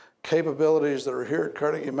the capabilities that are here at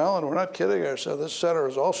Carnegie Mellon, we're not kidding ourselves. This center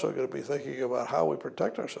is also going to be thinking about how we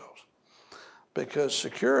protect ourselves, because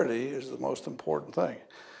security is the most important thing.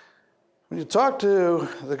 When you talk to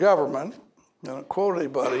the government, I don't quote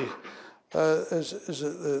anybody,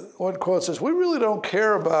 one quote says, "We really don't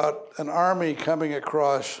care about an army coming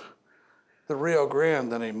across the Rio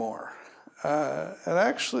Grande anymore." And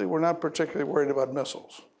actually, we're not particularly worried about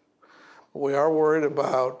missiles. But we are worried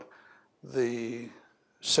about the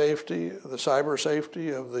safety, the cyber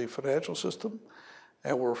safety of the financial system,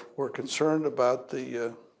 and we're concerned about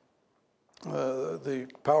the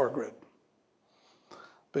power grid.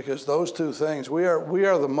 Because those two things, we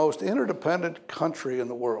are the most interdependent country in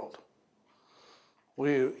the world.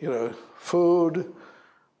 Food,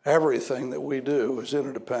 everything that we do is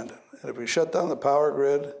interdependent. And if you shut down the power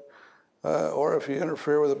grid, or if you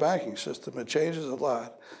interfere with the banking system, it changes a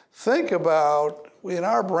lot. Think about, in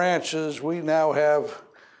our branches, we now have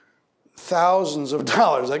thousands of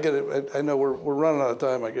dollars. I know we're running out of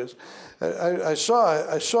time, I guess. I saw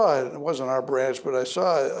it wasn't our branch, but I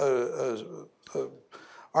saw a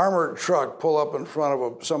armored truck pull up in front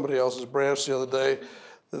of somebody else's branch the other day.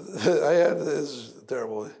 This is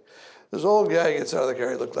terrible. This old guy gets out of the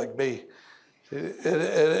car, he looked like me.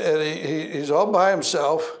 And he's all by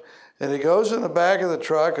himself, and he goes in the back of the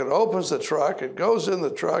truck and opens the truck and goes in the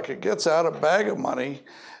truck and gets out a bag of money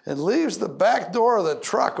and leaves the back door of the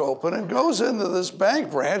truck open and goes into this bank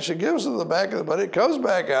branch and gives them the back of the money, comes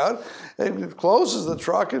back out and closes the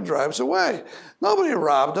truck and drives away. Nobody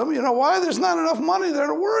robbed him. You know why? There's not enough money there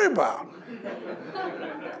to worry about.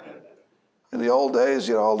 In the old days,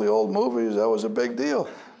 all the old movies, that was a big deal.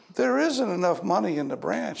 There isn't enough money in the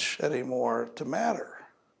branch anymore to matter.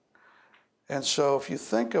 And so if you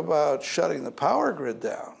think about shutting the power grid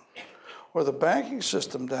down or the banking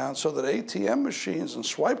system down so that ATM machines and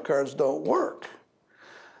swipe cards don't work,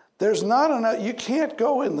 there's not enough, you can't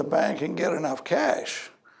go in the bank and get enough cash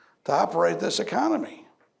to operate this economy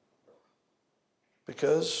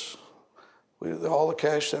because all the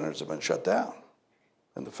cash centers have been shut down.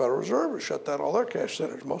 And the Federal Reserve has shut down all their cash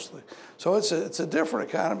centers mostly. So it's a different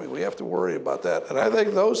economy. We have to worry about that. And I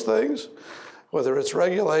think those things, whether it's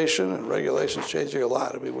regulation, and regulation's changing a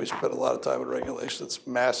lot. I mean, we spend a lot of time in regulation. It's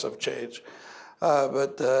massive change.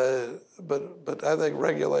 But I think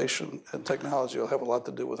regulation and technology will have a lot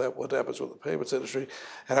to do with what happens with the payments industry.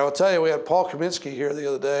 And I will tell you, we had Paul Kaminsky here the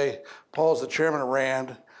other day. Paul's the chairman of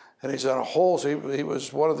RAND, and he's on a whole, he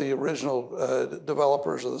was one of the original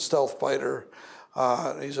developers of the stealth fighter.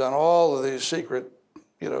 He's on all of these secret,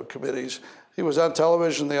 committees. He was on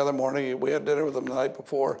television the other morning. We had dinner with him the night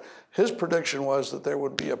before. His prediction was that there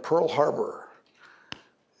would be a Pearl Harbor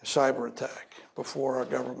cyber attack before our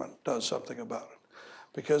government does something about it.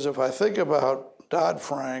 Because if I think about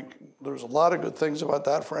Dodd-Frank, there's a lot of good things about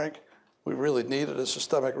Dodd-Frank. We really needed a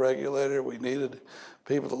systemic regulator. We needed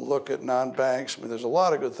people to look at non-banks. I mean, there's a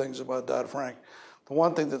lot of good things about Dodd-Frank. The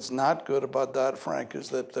one thing that's not good about Dodd-Frank is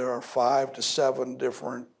that there are 5 to 7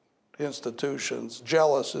 different institutions,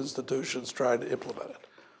 jealous institutions, trying to implement it.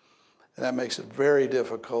 And that makes it very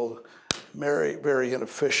difficult, very, very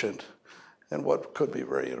inefficient, and what could be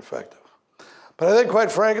very ineffective. But I think,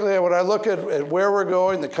 quite frankly, when I look at where we're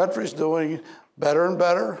going, the country's doing better and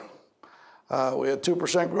better. We had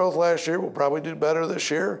 2% growth last year. We'll probably do better this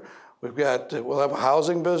year. We'll have a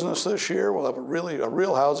housing business this year. We'll have a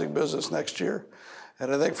real housing business next year.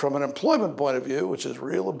 And I think from an employment point of view, which is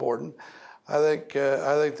real important, I think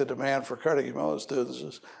the demand for Carnegie Mellon students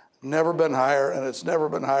has never been higher, and it's never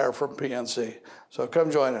been higher from PNC. So come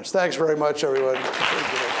join us. Thanks very much, everyone. Thanks,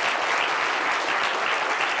 guys.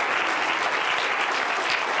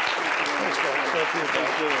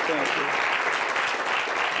 Thank you.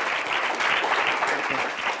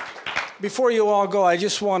 Before you all go, I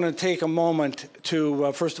just want to take a moment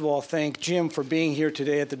to, first of all, thank Jim for being here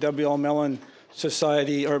today at the W.L. Mellon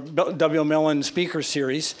Society, or W.L. Mellon Speaker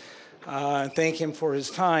Series. Thank him for his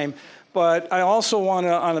time. But I also want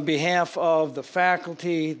to, on behalf of the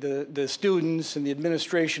faculty, the students, and the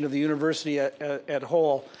administration of the university at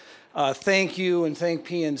whole, thank you and thank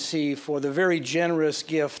PNC for the very generous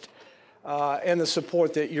gift and the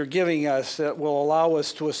support that you're giving us that will allow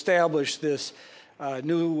us to establish this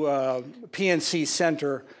new PNC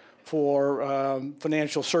Center for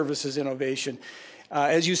Financial Services Innovation.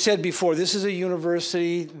 As you said before, this is a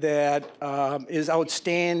university that is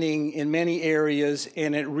outstanding in many areas,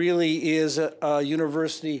 and it really is a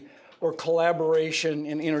university where collaboration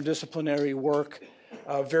and interdisciplinary work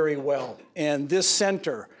very well. And this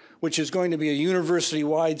center, which is going to be a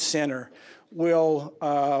university-wide center, will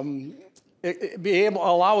allow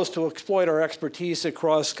us to exploit our expertise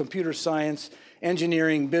across computer science,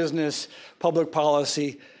 engineering, business, public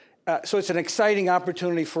policy. So it's an exciting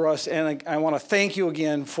opportunity for us, and I want to thank you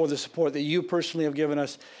again for the support that you personally have given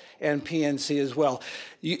us, and PNC as well.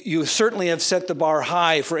 You certainly have set the bar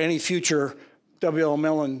high for any future W.L.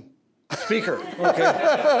 Mellon speaker.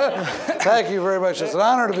 Okay. Thank you very much. It's an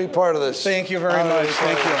honor to be part of this. Thank you very much.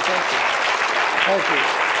 Thank you. Thank you. Thank you.